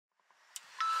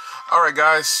Alright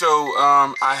guys, so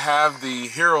I have the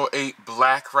Hero 8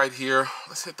 Black right here.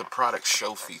 Let's hit the product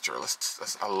show feature.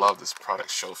 I love this product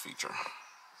show feature.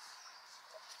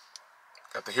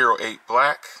 Got the Hero 8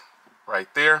 Black right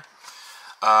there.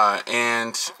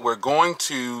 And we're going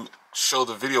to show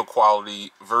the video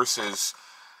quality versus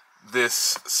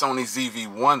this Sony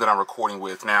ZV-1 that I'm recording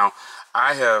with. Now,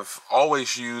 I have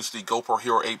always used the GoPro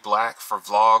Hero 8 Black for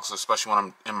vlogs, especially when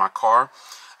I'm in my car,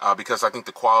 because I think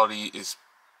the quality is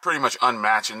pretty much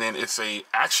unmatched, and then it's a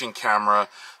action camera,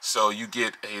 so you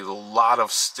get a lot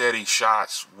of steady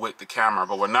shots with the camera.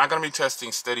 But we're not going to be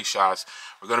testing steady shots.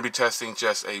 We're going to be testing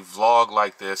just a vlog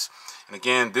like this. And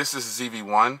again, this is a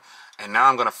ZV-1, and now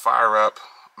I'm going to fire up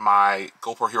my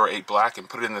GoPro Hero 8 Black and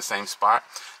put it in the same spot.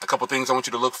 A couple things I want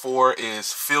you to look for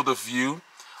is field of view,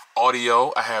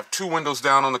 audio. I have two windows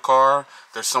down on the car.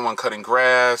 There's someone cutting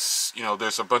grass. You know,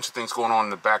 there's a bunch of things going on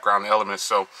in the background elements,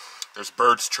 so there's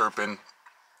birds chirping.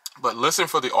 But listen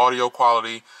for the audio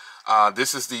quality.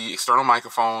 This is the external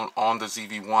microphone on the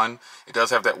ZV-1. It does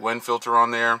have that wind filter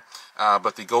on there,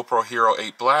 but the GoPro Hero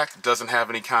 8 Black doesn't have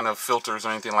any kind of filters or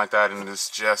anything like that, and it's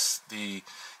just the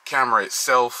camera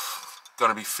itself going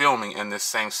to be filming in this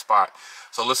same spot.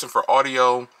 So listen for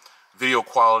audio, video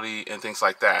quality, and things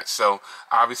like that. So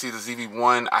obviously the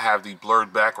ZV-1, I have the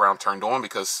blurred background turned on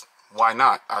because why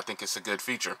not? I think it's a good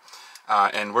feature.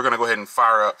 And we're going to go ahead and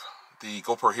fire up the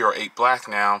GoPro Hero 8 Black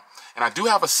now. And I do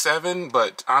have a 7,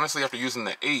 but honestly after using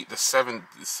the 8, the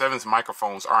 7's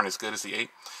microphones aren't as good as the 8,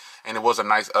 and it was a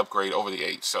nice upgrade over the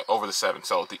 8, so over the 7.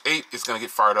 So the 8 is going to get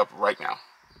fired up right now.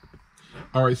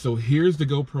 All right, so here's the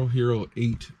GoPro Hero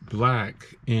 8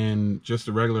 Black in just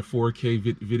a regular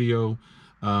 4K video,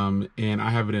 and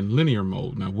I have it in linear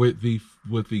mode. Now with the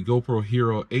GoPro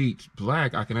Hero 8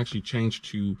 Black, I can actually change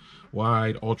to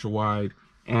wide, ultra wide.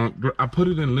 I put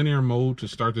it in linear mode to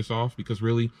start this off because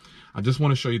really I just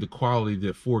want to show you the quality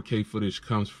that 4K footage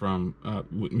comes from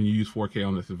when you use 4K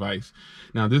on this device.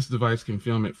 Now this device can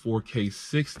film at 4K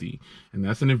 60, and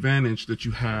that's an advantage that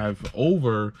you have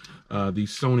over the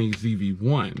Sony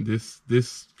ZV-1.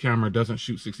 This camera doesn't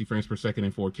shoot 60 frames per second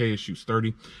in 4K, it shoots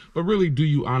 30. But really, do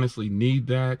you honestly need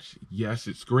that? Yes,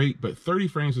 it's great, but 30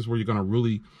 frames is where you're going to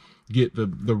really get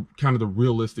the kind of the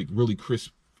realistic, really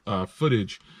crisp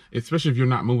footage, especially if you're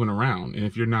not moving around and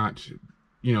if you're not,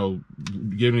 you know,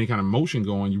 getting any kind of motion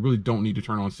going. You really don't need to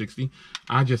turn on 60.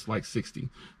 I just like 60.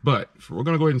 But we're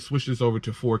going to go ahead and switch this over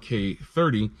to 4K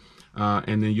 30,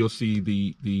 and then you'll see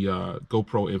the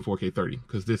GoPro in 4K 30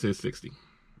 because this is 60.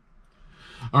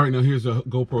 All right, now here's a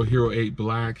GoPro Hero 8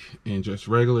 Black in just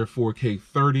regular 4K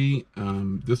 30.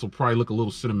 This will probably look a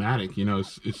little cinematic. You know,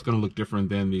 it's going to look different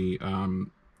than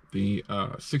the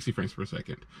 60 frames per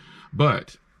second,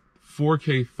 but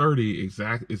 4K 30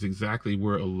 is exactly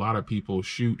where a lot of people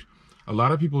shoot. A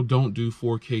lot of people don't do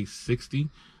 4K 60,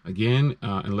 again,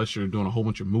 unless you're doing a whole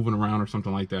bunch of moving around or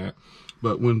something like that.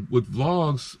 But with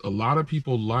vlogs, a lot of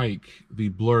people like the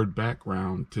blurred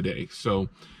background today. So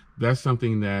that's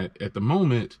something that at the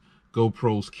moment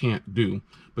GoPros can't do.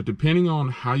 But depending on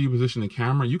how you position the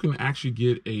camera, you can actually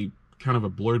get a kind of a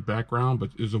blurred background, but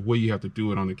there's a way you have to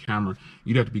do it on the camera.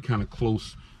 You'd have to be kind of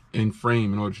close in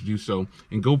frame in order to do so,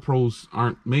 and GoPros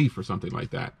aren't made for something like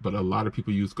that. But a lot of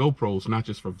people use GoPros not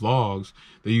just for vlogs,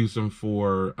 they use them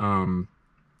for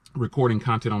recording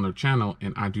content on their channel,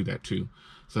 and I do that too.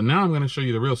 So now I'm going to show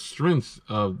you the real strength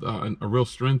of the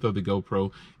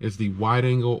GoPro is the wide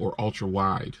angle or ultra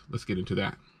wide. Let's get into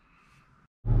that.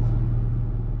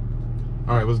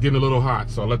 All right, it was getting a little hot,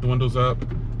 so I let the windows up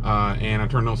and I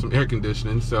turned on some air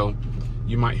conditioning, so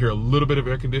you might hear a little bit of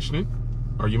air conditioning,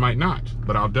 or you might not,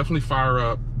 but I'll definitely fire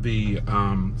up the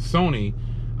Sony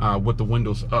with the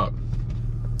windows up.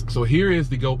 So here is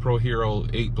the GoPro Hero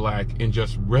 8 Black in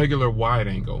just regular wide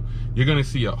angle. You're gonna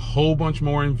see a whole bunch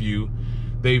more in view.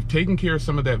 They've taken care of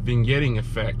some of that vignetting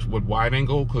effect with wide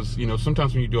angle, because you know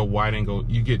sometimes when you do a wide angle,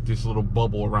 you get this little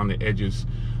bubble around the edges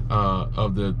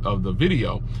of the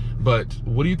video. But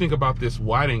what do you think about this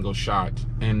wide angle shot?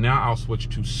 And now I'll switch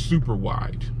to super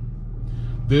wide.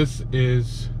 This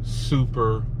is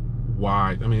super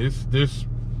wide. I mean,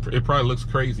 it probably looks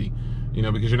crazy, you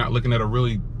know, because you're not looking at a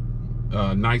really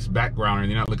nice background,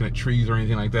 and you're not looking at trees or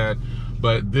anything like that.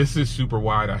 But this is super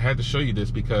wide. I had to show you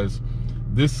this because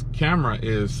this camera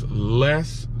is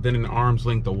less than an arm's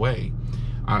length away.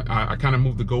 I kind of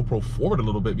moved the GoPro forward a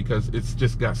little bit because it's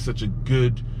just got such a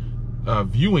good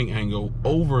viewing angle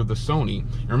over the Sony.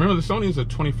 And remember, the Sony is a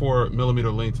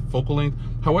 24mm length focal length.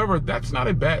 However, that's not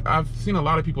a bad, I've seen a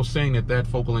lot of people saying that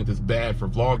focal length is bad for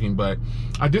vlogging, but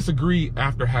I disagree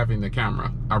after having the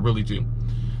camera. I really do.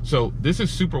 So this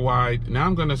is super wide. Now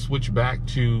I'm going to switch back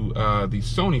to the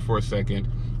Sony for a second.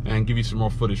 and give you some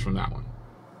more footage from that one.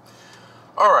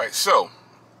 All right, so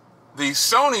the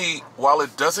Sony, while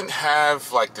it doesn't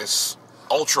have like this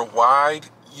ultra wide,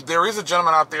 there is a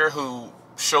gentleman out there who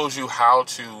shows you how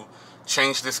to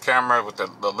change this camera with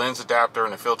the lens adapter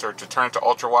and the filter to turn it to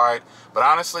ultra wide. But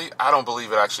honestly, I don't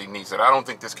believe it actually needs it. I don't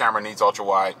think this camera needs ultra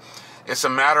wide. It's a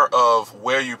matter of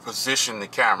where you position the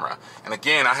camera. And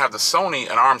again, I have the Sony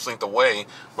an arm's length away,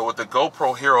 but with the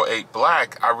GoPro Hero 8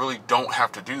 Black, I really don't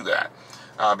have to do that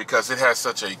because it has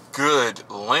such a good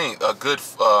length,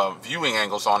 viewing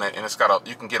angles on it, and it's got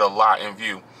you can get a lot in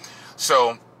view.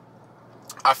 So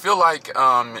I feel like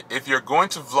if you're going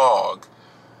to vlog,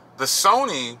 the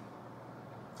Sony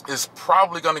is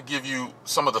probably going to give you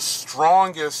some of the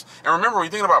strongest. And remember, when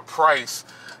you're thinking about price,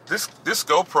 this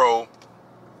GoPro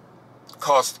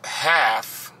cost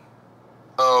half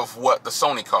of what the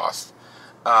Sony cost,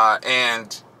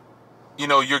 and you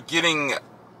know, you're getting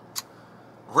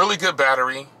really good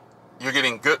battery, you're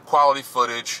getting good quality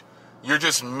footage, you're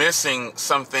just missing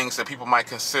some things that people might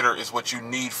consider is what you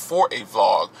need for a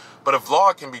vlog, but a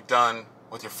vlog can be done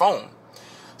with your phone.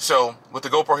 So with the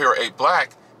GoPro Hero 8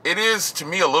 Black, it is to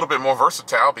me a little bit more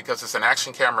versatile because it's an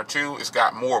action camera too. It's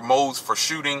got more modes for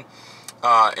shooting.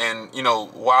 And, you know,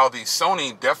 while the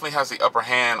Sony definitely has the upper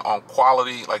hand on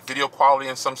quality, like video quality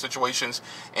in some situations,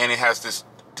 and it has this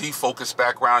defocus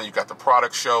background, you've got the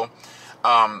product show,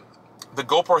 the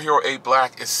GoPro Hero 8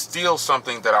 Black is still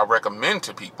something that I recommend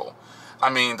to people.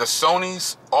 I mean, the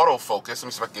Sony's autofocus, let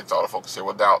me see if I can get the autofocus here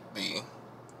without the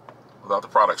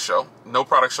product show. No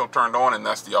product show turned on, and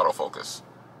that's the autofocus.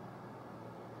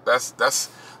 That's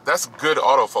good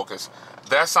autofocus.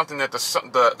 That's something that the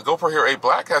GoPro Hero 8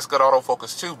 Black has good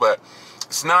autofocus too, but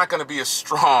it's not going to be as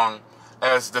strong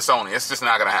as the Sony. It's just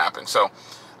not going to happen. So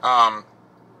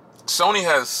Sony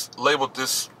has labeled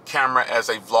this camera as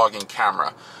a vlogging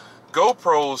camera.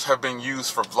 GoPros have been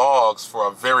used for vlogs for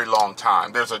a very long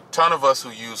time. There's a ton of us who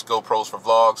use GoPros for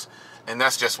vlogs, and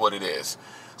that's just what it is.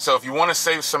 So if you want to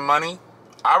save some money,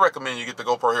 I recommend you get the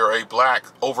GoPro Hero 8 Black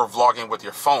over vlogging with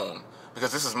your phone,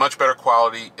 because this is much better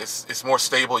quality. It's more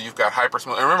stable. You've got hyper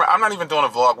smooth. And remember, I'm not even doing a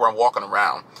vlog where I'm walking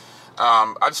around.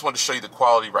 I just wanted to show you the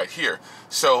quality right here.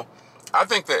 So I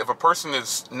think that if a person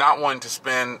is not wanting to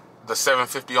spend the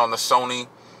 $750 on the Sony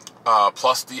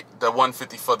plus the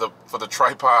 $150 for the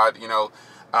tripod, you know,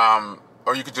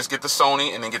 or you could just get the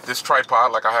Sony and then get this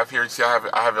tripod like I have here. You see, I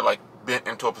have it like bent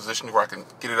into a position where I can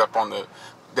get it up on the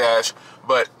dash.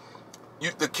 But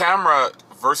the camera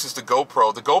versus the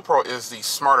GoPro is the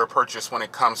smarter purchase when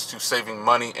it comes to saving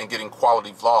money and getting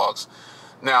quality vlogs.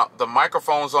 Now, the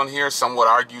microphones on here, some would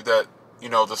argue that, you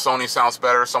know, the Sony sounds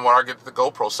better. Some would argue that the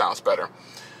GoPro sounds better.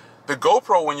 The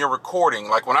GoPro, when you're recording,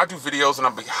 like when I do videos and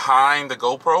I'm behind the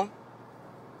GoPro,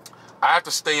 I have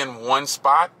to stay in one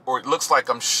spot or it looks like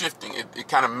I'm shifting. It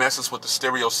kind of messes with the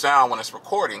stereo sound when it's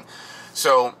recording.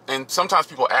 So, and sometimes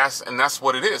people ask, and that's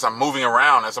what it is. I'm moving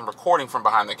around as I'm recording from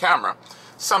behind the camera.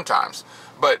 Sometimes.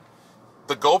 But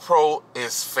the GoPro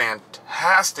is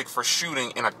fantastic for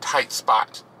shooting in a tight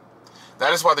spot.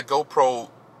 That is why the GoPro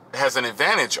has an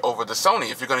advantage over the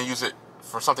Sony if you're going to use it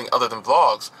for something other than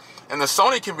vlogs. And the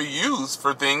Sony can be used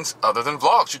for things other than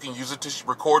vlogs. You can use it to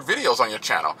record videos on your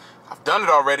channel. I've done it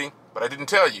already, but I didn't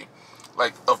tell you.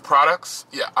 Like, of products,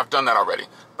 yeah, I've done that already.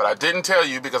 But I didn't tell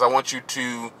you because I want you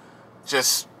to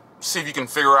just see if you can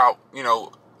figure out, you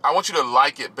know, I want you to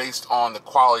like it based on the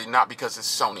quality, not because it's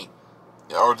Sony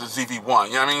or the ZV-1, you know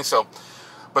what I mean? So,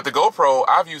 but the GoPro,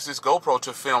 I've used this GoPro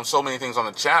to film so many things on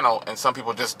the channel, and some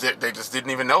people they just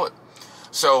didn't even know it.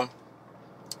 So,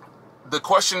 the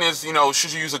question is, you know,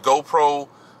 should you use a GoPro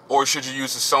or should you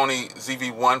use the Sony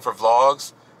ZV-1 for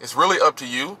vlogs? It's really up to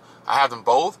you. I have them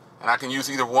both, and I can use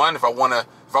either one if I want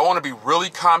to be really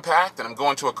compact and I'm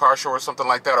going to a car show or something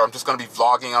like that, or I'm just going to be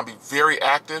vlogging, I'll be very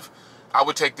active. I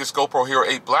would take this GoPro Hero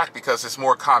 8 Black because it's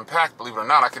more compact, believe it or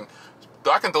not. I can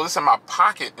throw this in my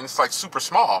pocket and it's like super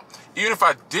small. Even if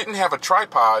I didn't have a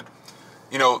tripod,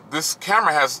 you know, this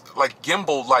camera has like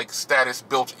gimbal-like status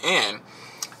built in.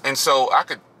 And so I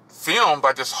could film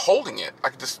by just holding it. I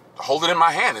could just hold it in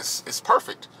my hand. It's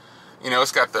perfect. You know,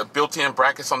 it's got the built-in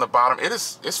brackets on the bottom.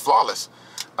 It's flawless.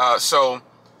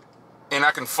 And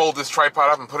I can fold this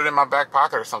tripod up and put it in my back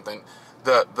pocket or something.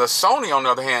 The Sony, on the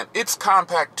other hand, it's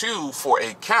compact too for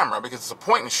a camera because it's a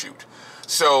point and shoot.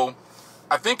 So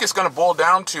I think it's going to boil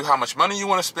down to how much money you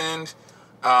want to spend,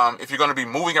 if you're going to be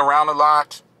moving around a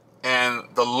lot, and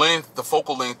the length, the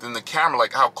focal length in the camera,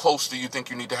 like how close do you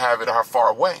think you need to have it or how far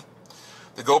away.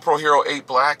 The GoPro Hero 8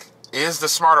 Black is the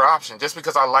smarter option. Just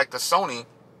because I like the Sony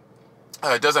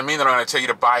It doesn't mean that I'm going to tell you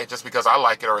to buy it just because I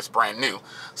like it or it's brand new.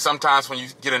 Sometimes when you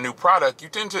get a new product, you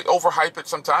tend to overhype it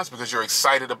sometimes because you're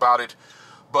excited about it.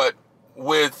 But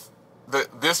with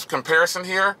this comparison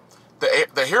here,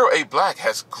 the Hero 8 Black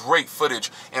has great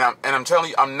footage, and I'm telling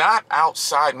you, I'm not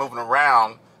outside moving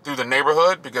around through the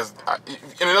neighborhood because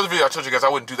in another video I told you guys I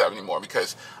wouldn't do that anymore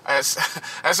because I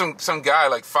had some guy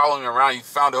like following me around. He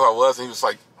found out who I was, and he was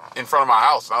like in front of my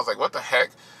house, and I was like, what the heck?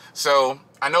 So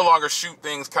I no longer shoot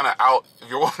things kind of out. If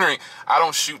you're wondering, I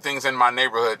don't shoot things in my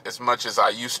neighborhood as much as I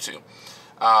used to,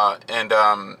 and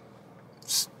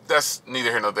that's neither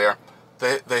here nor there.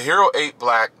 The Hero 8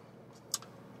 Black,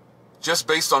 just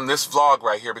based on this vlog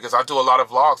right here, because I do a lot of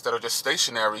vlogs that are just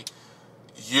stationary,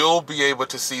 you'll be able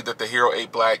to see that the Hero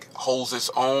 8 Black holds its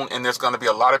own, and there's going to be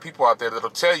a lot of people out there that'll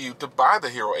tell you to buy the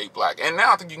Hero 8 Black. And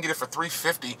now I think you can get it for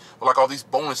 $350 with like all these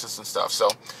bonuses and stuff. So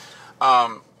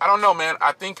I don't know, man.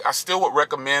 I think I still would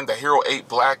recommend the Hero 8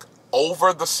 Black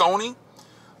over the Sony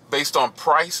based on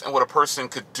price and what a person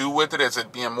could do with it as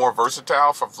it being more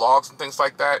versatile for vlogs and things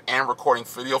like that and recording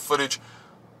video footage.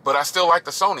 But I still like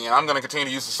the Sony, and I'm going to continue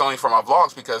to use the Sony for my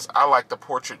vlogs because I like the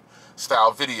portrait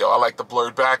style video. I like the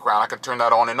blurred background. I can turn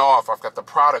that on and off. I've got the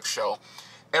product show.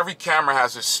 Every camera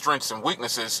has its strengths and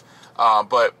weaknesses,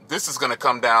 but this is going to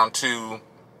come down to,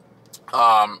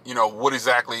 you know, what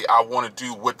exactly I want to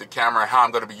do with the camera and how I'm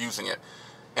going to be using it.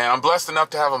 And I'm blessed enough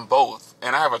to have them both,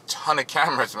 and I have a ton of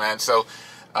cameras, man. So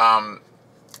I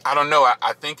don't know.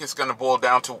 I think it's going to boil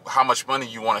down to how much money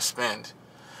you want to spend,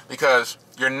 because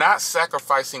you're not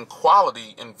sacrificing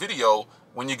quality in video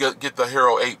when you get the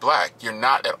Hero 8 Black. You're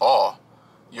not at all.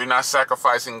 You're not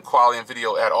sacrificing quality in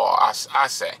video at all. I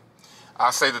say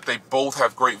that they both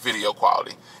have great video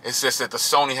quality. It's just that the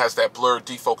Sony has that blurred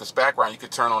defocus background you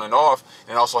could turn on and off,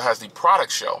 and it also has the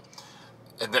product show.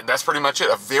 And that's pretty much it.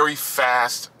 A very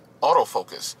fast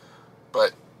autofocus.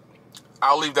 But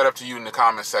I'll leave that up to you in the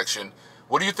comment section.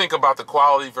 What do you think about the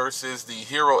quality versus the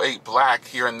Hero 8 Black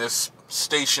here in this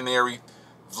stationary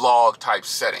vlog type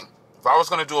setting? If I was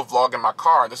going to do a vlog in my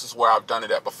car, this is where I've done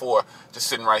it at before, just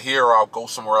sitting right here, or I'll go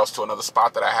somewhere else to another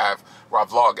spot that I have where I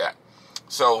vlog at.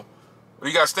 So what do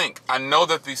you guys think? I know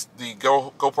that the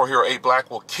GoPro Hero 8 Black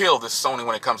will kill this Sony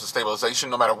when it comes to stabilization,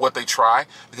 no matter what they try,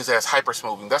 because it has hyper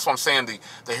smoothing. That's what I'm saying.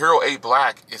 The Hero 8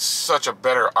 Black is such a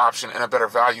better option and a better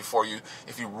value for you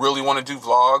if you really want to do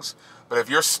vlogs. But if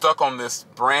you're stuck on this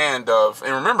brand of,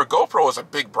 and remember, GoPro is a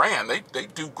big brand. They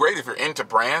do great if you're into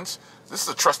brands. This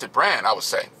is a trusted brand, I would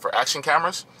say, for action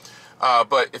cameras.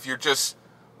 But if you're just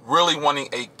really wanting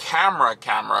a camera,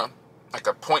 like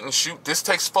a point and shoot, this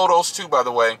takes photos too, by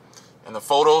the way, and the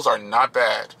photos are not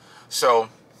bad. So,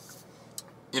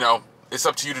 you know, it's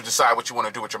up to you to decide what you want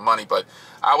to do with your money. But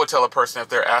I would tell a person if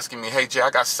they're asking me, hey, Jay, I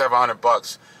got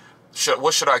 $700.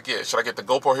 What should I get? Should I get the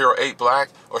GoPro Hero 8 Black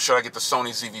or should I get the Sony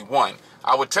ZV-1?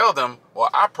 I would tell them, well,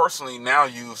 I personally now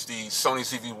use the Sony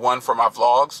ZV-1 for my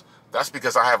vlogs. That's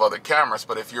because I have other cameras.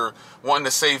 But if you're wanting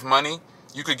to save money,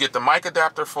 you could get the mic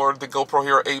adapter for the GoPro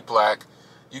Hero 8 Black.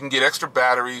 You can get extra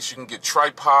batteries. You can get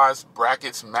tripods,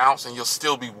 brackets, mounts, and you'll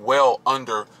still be well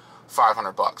under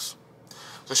 $500. So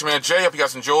it's your man Jay. Hope you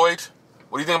guys enjoyed.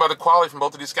 What do you think about the quality from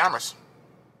both of these cameras?